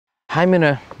I'm going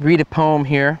to read a poem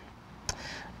here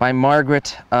by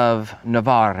Margaret of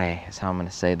Navarre, is how I'm going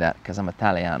to say that, because I'm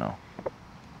Italiano.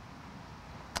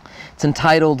 It's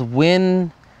entitled,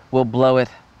 "Wind Will Blow It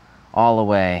All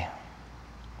Away."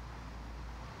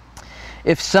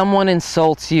 If someone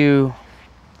insults you,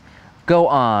 go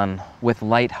on with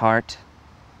light heart.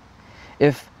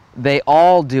 If they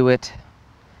all do it,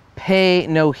 pay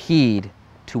no heed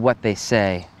to what they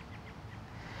say.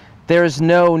 There's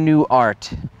no new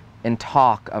art in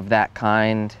talk of that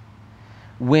kind.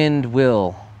 Wind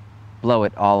will blow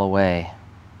it all away.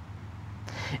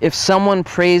 If someone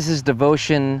praises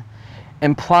devotion,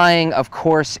 implying of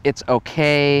course it's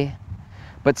okay,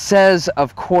 but says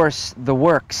of course the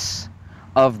works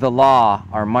of the law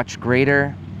are much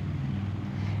greater,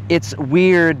 it's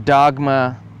weird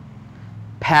dogma,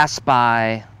 pass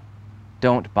by,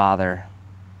 don't bother.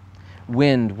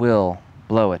 Wind will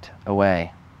blow it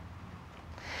away.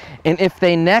 And if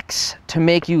they next, to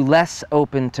make you less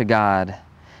open to God,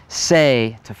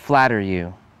 say to flatter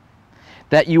you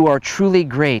that you are truly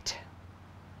great,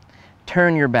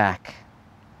 turn your back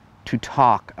to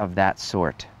talk of that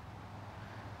sort.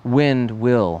 Wind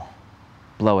will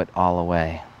blow it all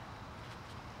away.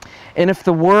 And if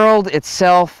the world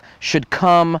itself should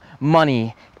come,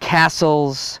 money,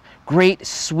 castles, great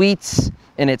sweets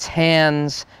in its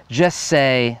hands, just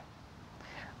say,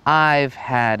 I've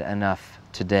had enough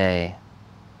today.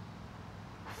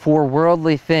 For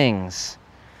worldly things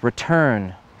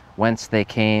return whence they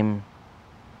came.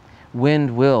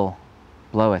 Wind will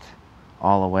blow it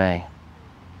all away.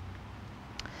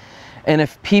 And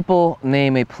if people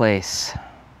name a place,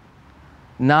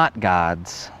 not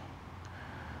God's,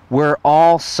 where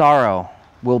all sorrow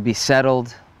will be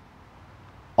settled,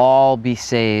 all be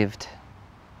saved,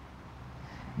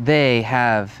 they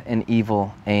have an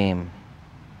evil aim.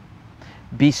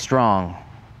 Be strong,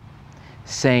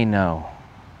 say no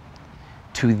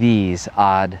to these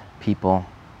odd people.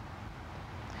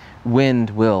 Wind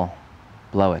will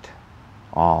blow it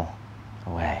all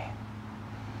away.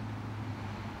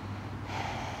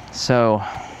 So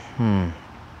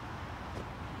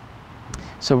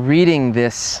reading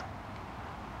this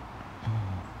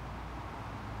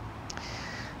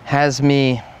has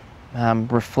me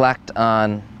reflect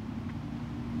on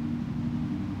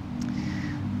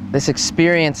this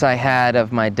experience I had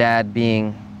of my dad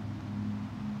being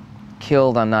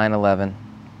killed on 9/11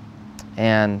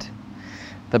 and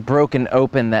the broken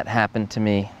open that happened to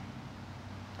me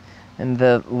and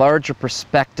the larger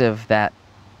perspective that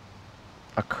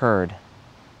occurred.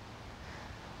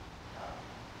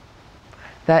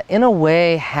 That in a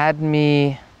way had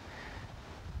me,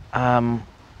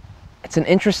 it's an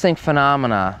interesting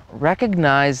phenomena,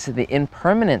 recognize the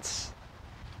impermanence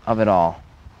of it all.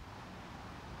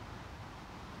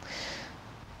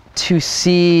 To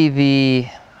see the,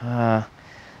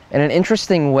 in an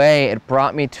interesting way, it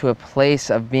brought me to a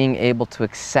place of being able to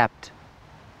accept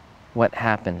what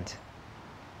happened.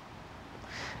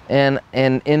 And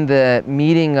in the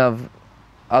meeting of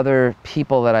other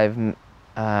people that I've,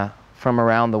 from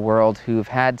around the world who've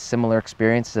had similar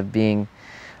experiences of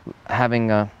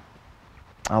having a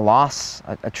loss,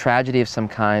 a tragedy of some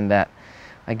kind that,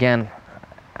 again,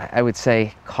 I would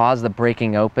say caused the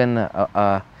breaking open,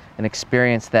 an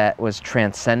experience that was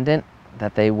transcendent,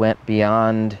 that they went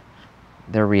beyond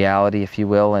their reality, if you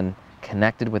will, and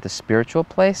connected with a spiritual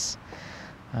place.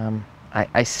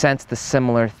 I sensed the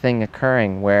similar thing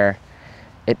occurring where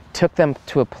it took them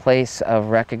to a place of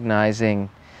recognizing,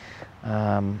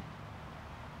 of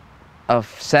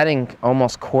setting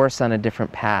almost course on a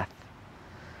different path,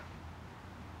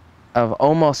 of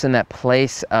almost in that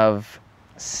place of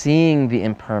seeing the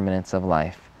impermanence of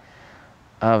life,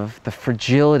 of the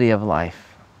fragility of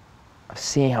life, of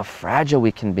seeing how fragile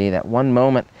we can be, that one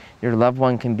moment your loved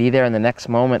one can be there and the next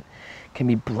moment can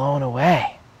be blown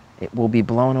away. It will be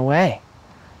blown away.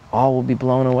 All will be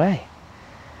blown away.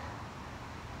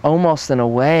 Almost in a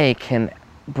way can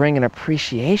bring an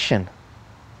appreciation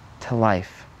to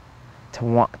life, to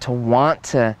want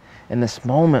to in this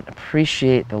moment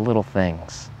appreciate the little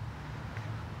things,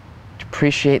 to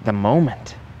appreciate the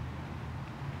moment.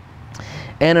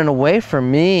 And in a way for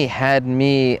me, had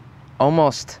me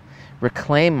almost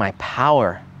reclaim my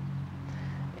power.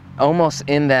 Almost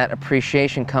in that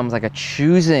appreciation comes like a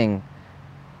choosing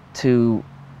to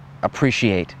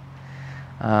appreciate.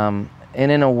 And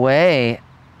in a way,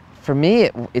 for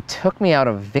me, it took me out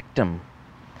of victim,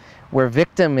 where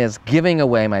victim is giving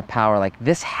away my power, like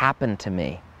this happened to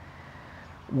me.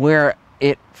 Where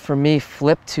it, for me,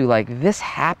 flipped to like, this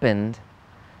happened,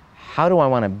 how do I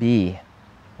want to be?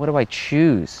 What do I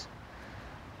choose?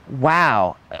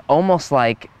 Wow, almost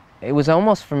like it was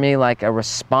almost for me like a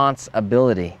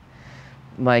responsibility,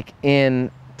 like in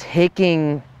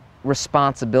taking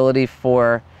responsibility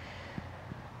for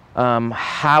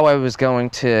how I was going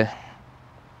to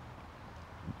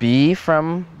be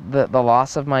from the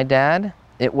loss of my dad.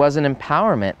 It was an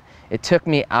empowerment. It took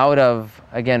me out of,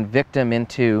 again, victim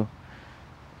into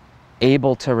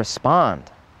able to respond.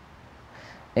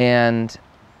 And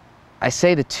I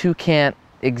say the two can't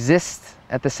exist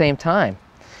at the same time,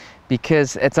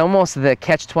 because it's almost the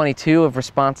catch-22 of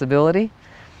responsibility.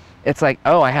 It's like,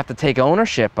 oh, I have to take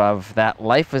ownership of that.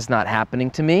 Life is not happening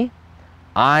to me.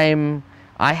 I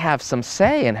have some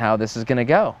say in how this is going to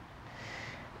go.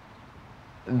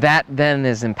 That then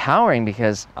is empowering,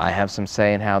 because I have some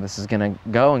say in how this is going to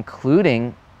go,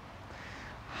 including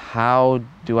how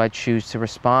do I choose to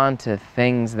respond to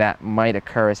things that might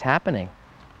occur as happening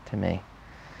to me,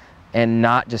 and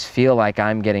not just feel like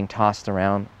I'm getting tossed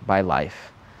around by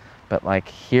life, but like,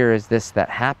 here is this that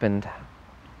happened,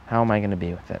 how am I going to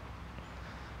be with it?